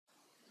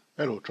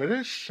Hello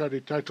traders,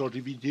 the title of the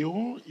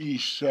video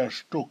is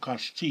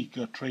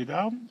Stochastic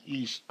Trader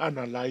is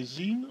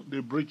analyzing the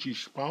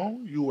British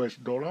pound US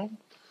dollar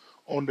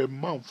on the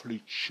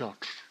monthly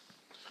chart.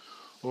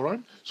 Alright,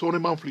 so on the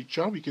monthly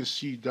chart we can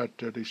see that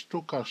the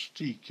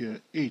Stochastic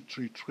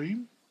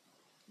 833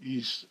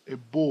 is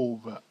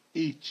above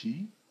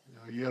 80,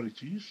 here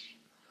it is,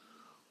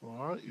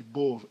 alright,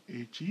 above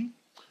 80.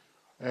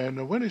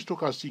 And when the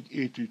Stochastic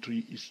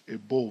 833 is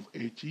above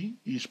 80,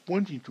 it's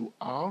pointing to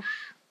us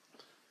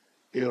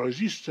a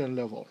resistance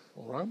level,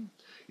 alright?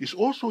 It's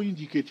also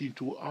indicating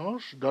to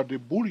us that the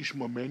bullish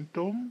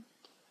momentum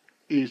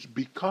is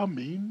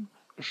becoming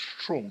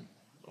strong,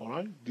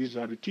 alright? These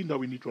are the things that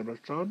we need to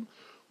understand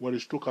when the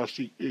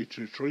stochastic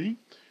 83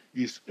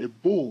 is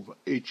above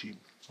 80,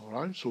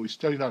 alright? So it's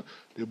telling us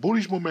the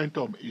bullish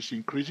momentum is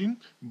increasing,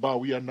 but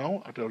we are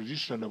now at a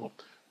resistance level.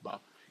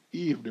 But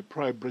if the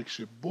price breaks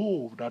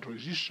above that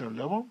resistance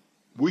level,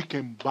 we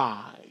can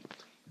buy,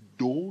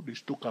 though the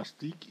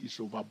stochastic is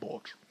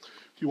overbought.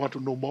 If you want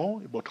to know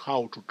more about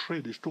how to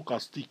trade the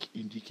stochastic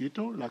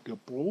indicator like a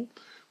pro,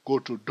 go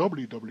to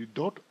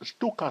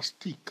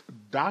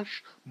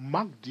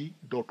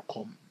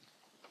www.stochastic-macd.com.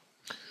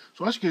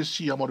 So as you can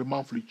see, I'm on the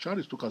monthly chart.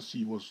 The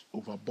stochastic was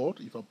overbought.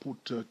 If I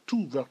put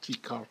two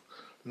vertical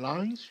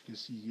lines, you can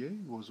see here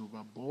it was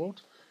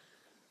overbought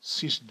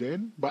since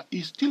then, but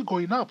it's still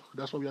going up.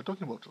 That's what we are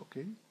talking about,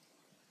 okay?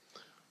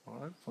 All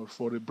right,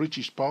 for the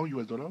British pound,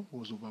 US dollar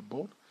was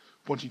overbought,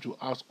 pointing to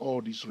us all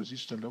this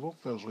resistance level.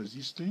 First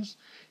resistance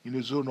in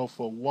the zone of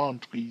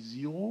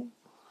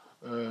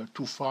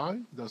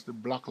 130.25. That's the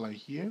black line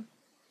here.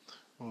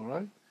 All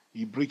right,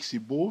 it breaks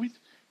above it.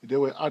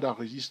 There were other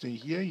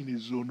resistance here in the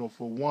zone of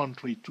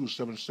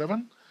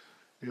 132.77.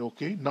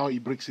 Okay, now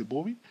it breaks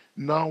above it.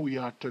 Now we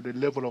are at the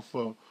level of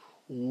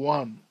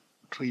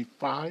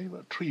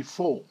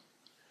 135.34,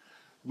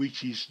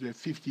 which is the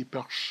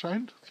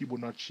 50%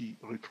 Fibonacci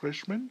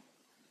retracement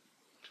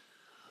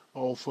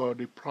of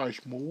the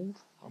price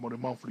move. I'm on the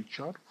monthly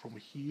chart from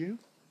here,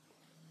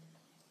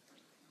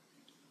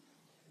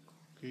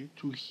 okay,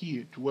 to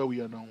here, to where we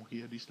are now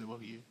here, this level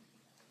here.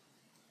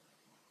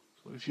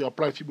 So if you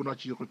apply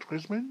Fibonacci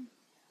retracement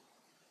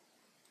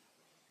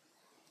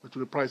to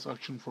the price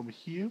action from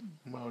here,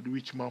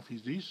 which month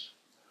is this?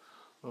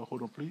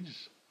 Hold on,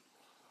 please.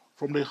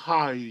 From the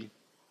high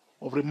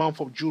of the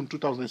month of June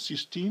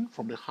 2016,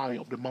 from the high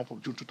of the month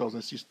of June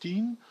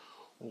 2016,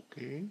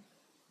 okay,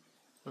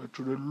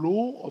 to the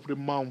low of the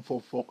month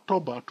of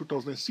October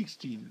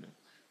 2016. If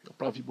you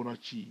apply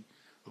Fibonacci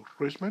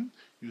retracement,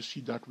 you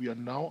see that we are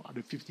now at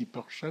the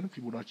 50%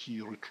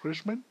 Fibonacci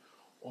retracement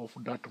of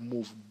that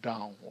move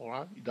down. All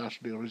right, that's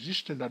the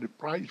resistance that the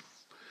price,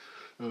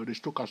 the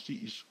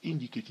stochastic is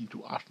indicating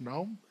to us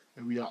now,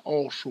 and we are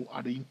also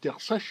at the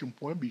intersection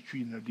point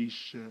between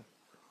this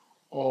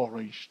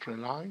orange straight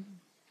line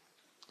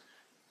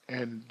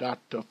and that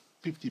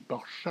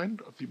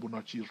 50%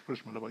 Fibonacci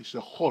retracement level. Is a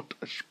hot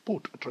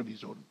spot trading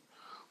zone.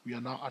 We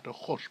are now at a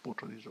hot spot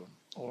trading zone.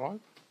 All right.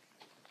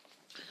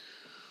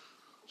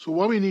 So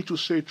what we need to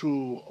say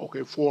to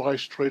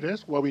forex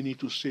traders, what we need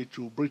to say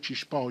to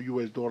British pound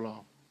US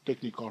dollar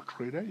technical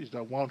trader is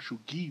that one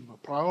should give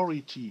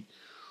priority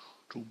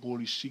to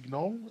bullish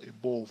signal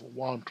above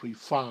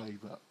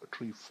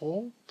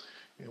 135.34,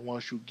 and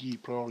one should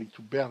give priority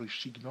to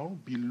bearish signal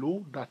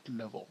below that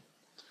level.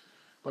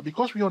 But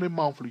because we are on a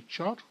monthly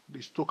chart, the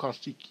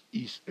stochastic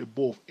is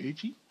above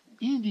 80,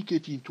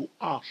 indicating to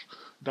us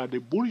that the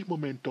bullish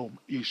momentum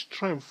is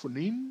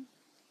strengthening.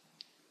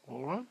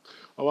 All right.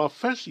 Our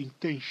first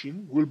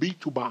intention will be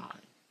to buy,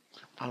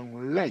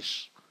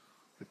 unless,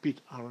 repeat,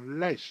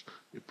 unless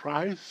the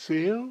price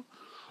fails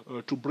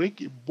to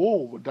break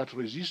above that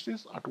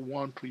resistance at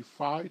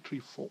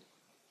 135.34.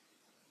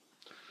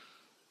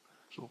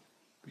 So,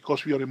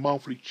 because we are a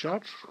monthly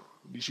chart,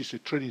 this is a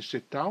trading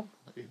setup,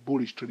 a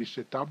bullish trading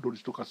setup, though the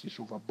stochastic is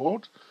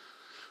overbought.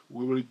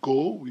 We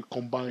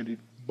combine the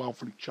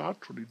monthly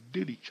chart to the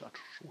daily chart.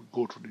 So we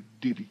go to the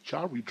daily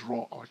chart, we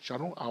draw our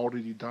channel. I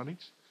already done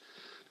it.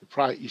 The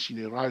price is in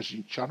a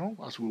rising channel,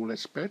 as we will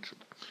expect.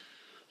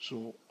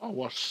 So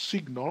our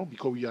signal,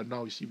 because we are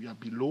now, you see, we are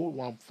below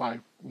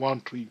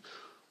 1513,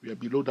 we are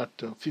below that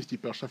 50%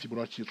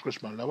 Fibonacci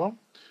retracement level,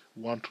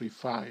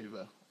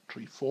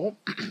 135.34.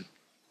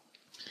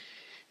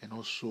 And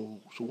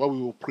also, so what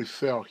we will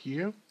prefer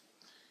here,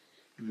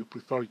 we will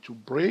prefer it to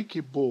break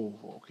above,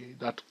 okay,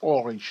 that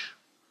orange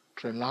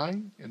trend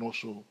line and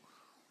also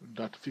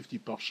that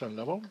 50%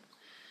 level,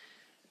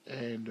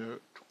 and to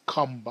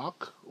come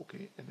back,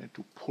 okay, and then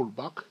to pull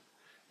back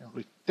and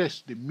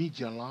retest the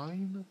median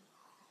line,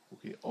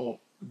 okay, or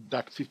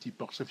that 50%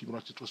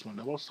 Fibonacci retracement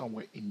level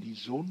somewhere in this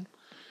zone,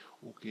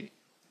 okay,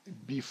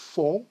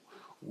 before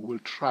we will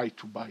try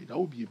to buy. That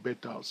would be a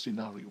better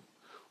scenario,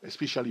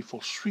 especially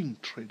for swing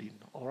trading.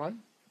 All right.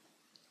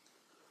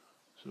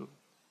 So,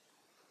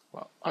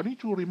 well, I need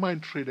to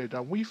remind traders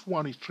that if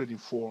one is trading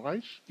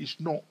forex, it's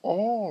not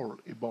all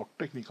about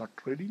technical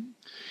trading.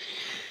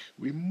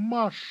 We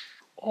must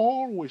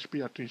always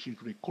pay attention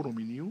to the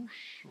economy news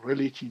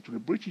relating to the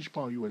British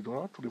pound US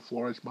dollar, to the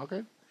forex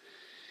market,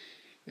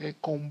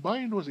 and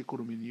combine those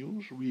economy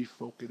news with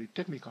the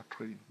technical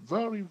trading.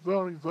 Very,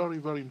 very, very,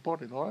 very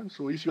important. All right.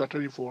 So if you are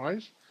trading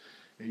forex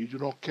and you do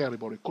not care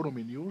about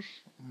economy news,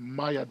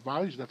 my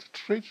advice is that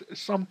trade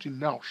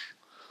something else.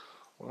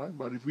 All right.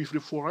 But with the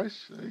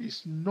forex,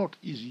 it's not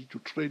easy to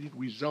trade it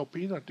without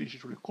paying attention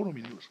to the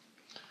economy news.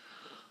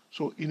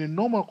 So in a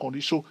normal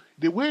condition, so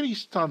the way it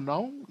stands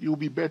now, it will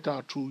be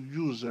better to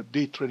use a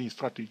day trading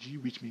strategy,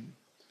 which means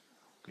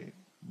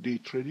day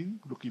trading,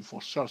 looking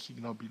for sell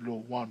signal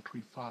below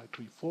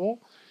 13534.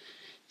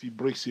 If it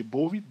breaks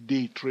above it,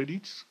 day trade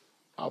it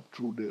up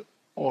to the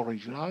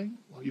orange line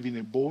or even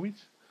above it.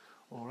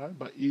 All right,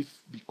 but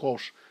if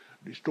because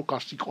the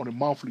stochastic on a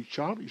monthly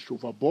chart is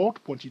overbought,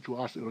 pointing to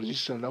us a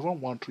resistance level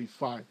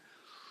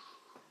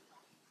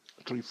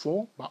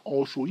 13534, but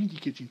also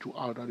indicating to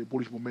us that the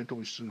bullish momentum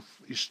is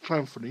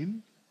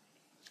strengthening.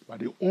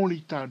 But the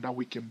only time that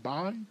we can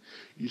buy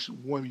is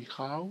when we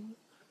have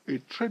a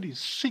trading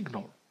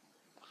signal.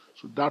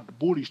 So that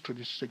bullish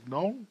trading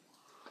signal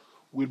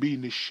will be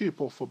in the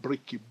shape of a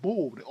break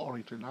above the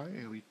orange line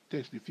and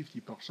retest the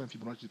 50%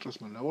 Fibonacci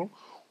retracement level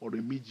or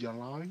the median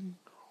line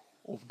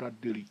of that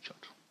daily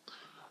chart.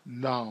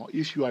 Now,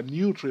 if you are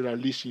new trader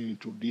listening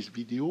to this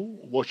video,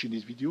 watching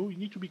this video, you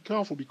need to be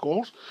careful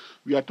because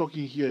we are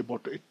talking here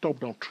about a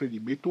top-down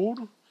trading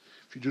method.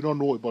 If you do not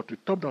know about the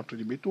top-down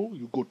trading method,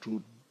 you go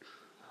to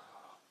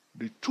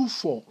the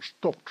 2-4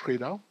 stock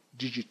trader,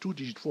 Digit 2,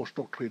 Digit 4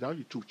 stock trader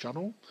YouTube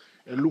channel,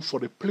 and look for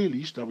the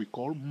playlist that we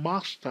call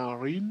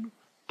Mastering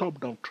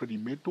Top-Down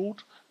Trading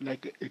Method,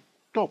 like a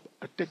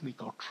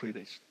technical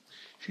traders.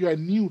 If you are a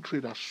new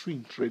trader,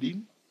 swing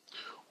trading,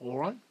 all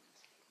right,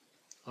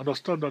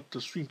 understand that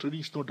swing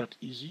trading is not that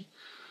easy,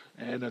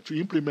 and to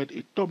implement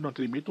a top-down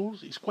trading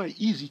method, it's quite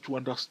easy to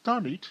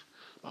understand it,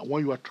 but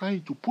when you are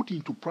trying to put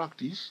into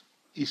practice,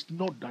 it's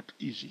not that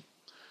easy.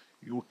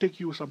 It will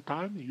take you some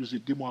time, use a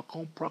demo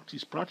account,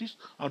 practice,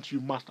 until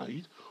you master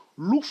it.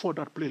 Look for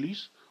that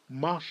playlist,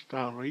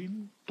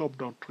 Mastering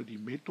Top-Down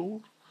Trading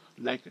Method,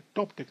 like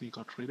Top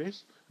Technical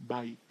Traders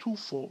by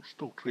 2-4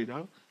 Stock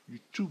Trader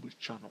YouTube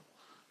channel,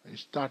 and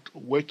start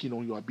working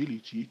on your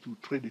ability to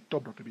trade the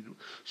top-down trading method.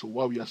 So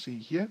what we are saying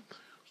here,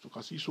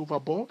 stochastic is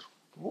overbought.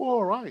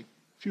 All right.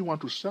 If you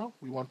want to sell,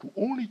 we want to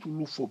only to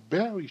look for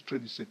bearish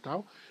trading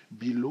setup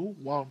below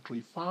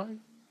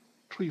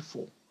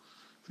 13534.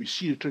 If we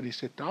see the trading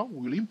setup,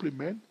 we will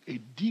implement a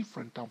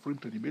different time frame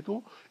trading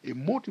method, a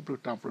multiple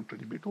time frame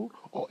trading method,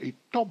 or a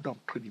top-down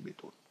trading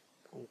method.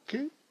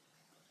 Okay?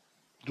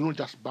 Do not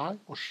just buy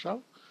or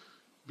sell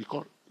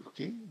because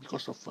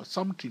of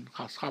something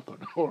has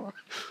happened. All right?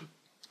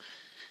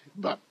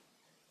 But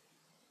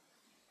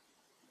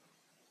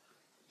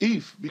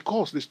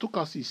because the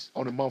stochastic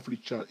on a monthly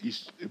chart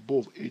is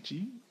above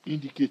 80,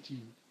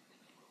 indicating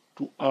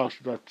to us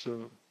that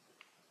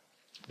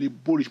the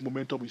bullish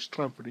momentum is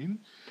strengthening,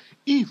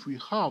 if we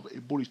have a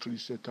bullish trading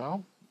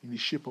setup in the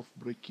shape of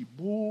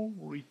breakable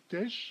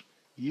retest,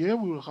 here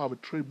we will have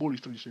a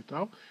bullish trading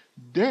setup,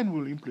 then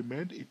we'll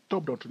implement a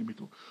top-down trading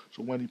method.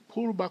 So when it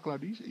pull back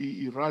like this,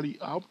 it rally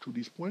up to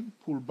this point,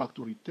 pull back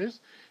to retest,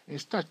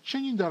 and start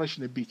changing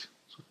direction a bit.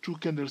 So 2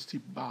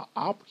 candlestick bar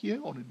up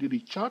here on the daily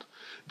chart,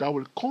 that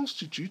will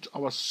constitute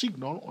our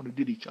signal on the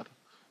daily chart.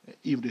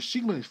 If the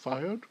signal is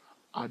fired,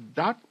 at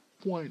that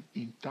point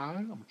in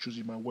time, I'm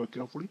choosing my word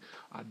carefully,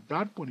 at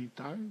that point in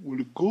time,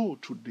 we'll go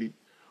to the,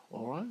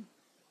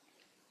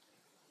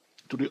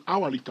 to the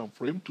hourly time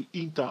frame to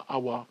enter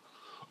our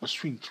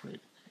swing trade.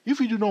 If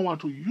you do not want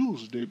to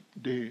use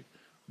the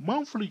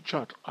monthly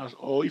chart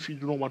or if you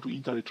do not want to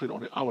enter the trade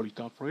on the hourly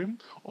time frame,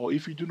 or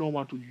if you do not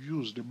want to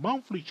use the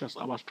monthly chart as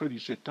our trading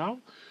setup,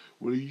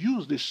 we'll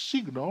use the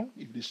signal.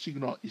 If the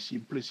signal is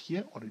in place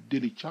here on the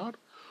daily chart,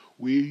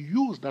 we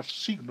use that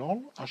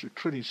signal as a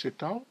trading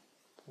setup.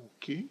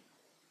 Okay.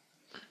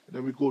 And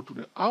then we go to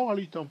the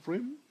hourly time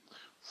frame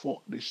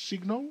for the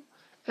signal,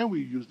 and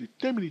we use the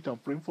 10-minute time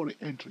frame for the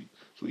entry.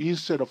 So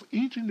instead of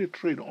entering the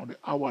trade on the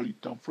hourly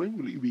time frame,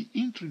 we'll be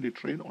entering the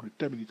trade on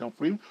the 10-minute time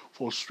frame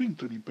for swing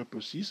trading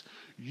purposes,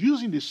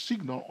 using the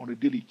signal on the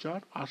daily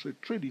chart as a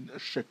trading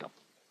setup.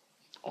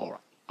 All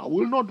right, I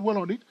will not dwell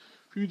on it.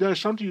 If there is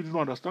something you do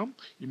not understand,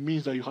 it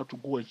means that you have to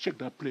go and check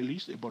that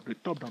playlist about the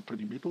top-down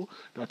trading method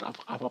that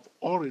I've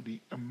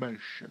already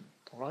mentioned.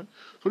 All right.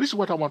 So this is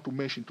what I want to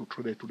mention to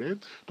trader today.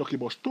 Talking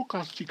about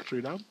stochastic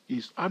trader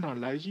is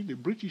analyzing the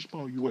British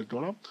pound US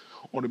dollar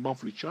on the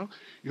monthly chart.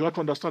 You have to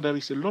understand there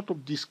is a lot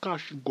of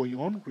discussion going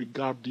on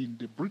regarding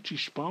the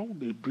British pound,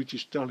 the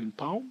British sterling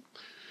pound.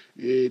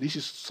 This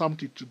is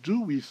something to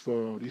do with.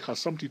 It has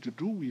something to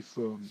do with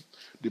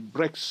the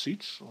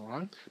Brexit. All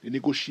right. The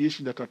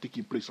negotiations that are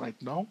taking place right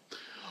now.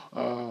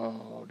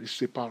 The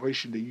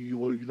separation, the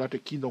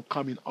United Kingdom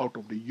coming out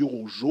of the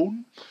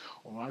Eurozone.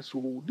 All right,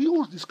 so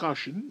those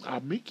discussions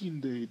are making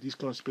this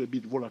currency a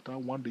bit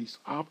volatile. One day it's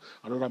up,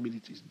 another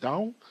minute it's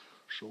down.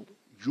 So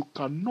you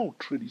cannot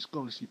trade this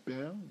currency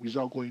pair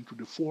without going to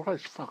the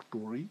forex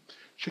factory,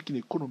 checking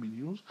economy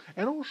news,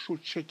 and also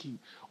checking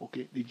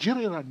the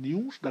general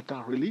news that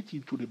are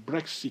relating to the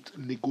Brexit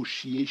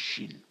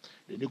negotiation.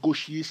 The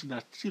negotiations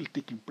are still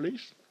taking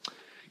place.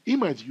 In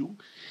my view,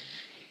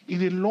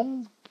 in a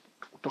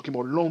talking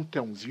about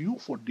long-term view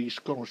for this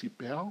currency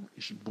pair,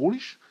 is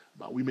bullish,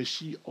 but we may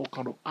see all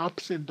kind of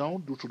ups and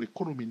downs due to the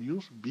economy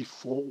news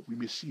before we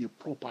may see a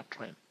proper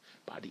trend.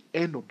 By the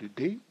end of the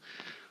day,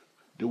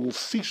 they will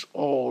fix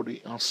all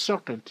the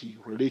uncertainty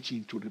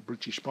relating to the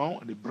British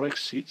pound and the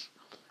Brexit,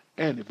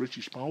 and the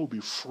British pound will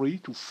be free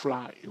to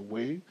fly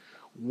away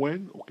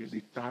when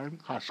the time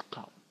has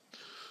come.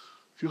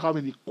 If you have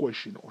any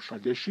question or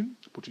suggestion,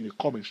 put in the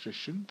comment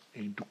section.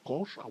 In due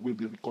course, I will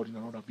be recording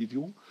another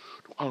video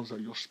to answer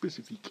your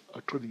specific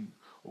trading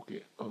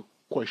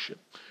question.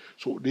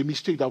 So the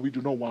mistake that we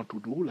do not want to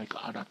do, like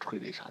other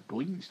traders are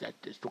doing, is that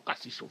the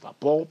stochastic is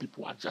overbought.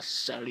 People are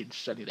just selling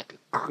like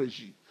a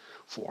crazy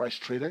forex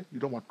trader. You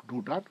don't want to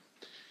do that.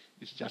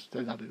 It's just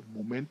that the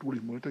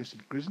momentum is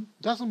increasing.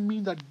 Doesn't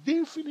mean that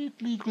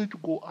definitely it's going to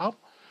go up,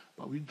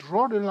 but we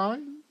draw the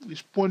line.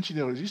 This point in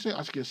the resistance,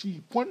 as you can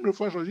see, point the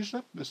first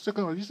resistance, the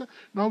second resistance.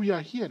 Now we are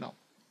here now.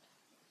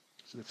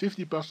 So the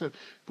 50%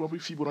 probably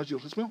Fibonacci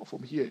adjustment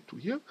from here to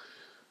here.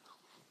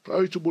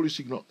 Prior to bullish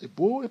signal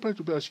above, prior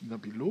to bearish signal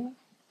below.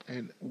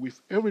 And with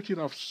everything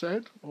I've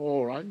said,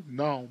 all right,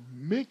 now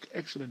make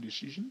excellent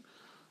decision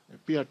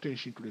and pay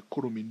attention to the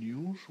economy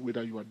news,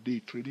 whether you are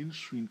day trading,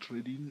 swing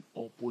trading,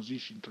 or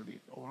position trading.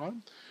 All right.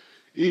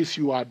 If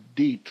you are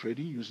day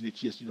trading using the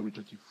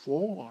TSDW24,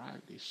 all right,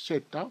 they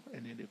set up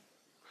and then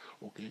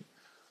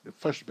the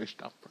first best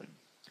time frame.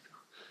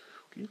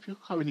 Okay, if you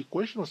have any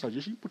question or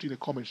suggestion, put in the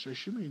comment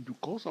section. In due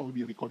course, I will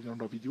be recording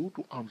another video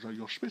to answer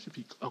your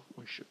specific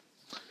question.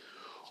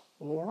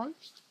 Alright.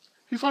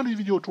 If you found this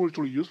video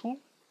truly useful,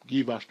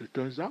 give us the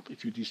thumbs up.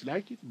 If you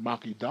dislike it,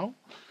 mark it down.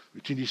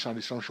 Within this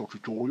essential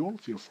tutorial,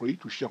 feel free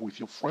to share with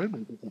your friends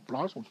on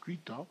Google+, on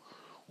Twitter,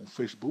 on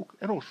Facebook,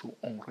 and also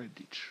on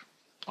Reddit.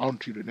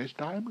 Until the next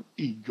time,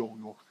 enjoy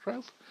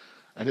yourself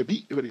and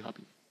be very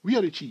happy. We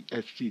are the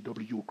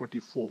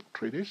TSGW24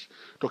 traders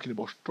talking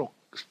about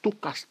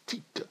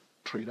stochastic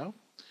trader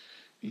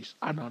is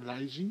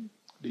analyzing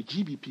the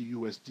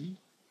GBPUSD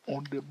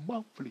on the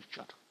monthly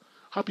chart.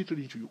 Happy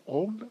trading to you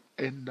all,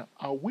 and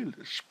I will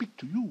speak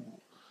to you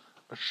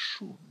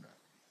soon.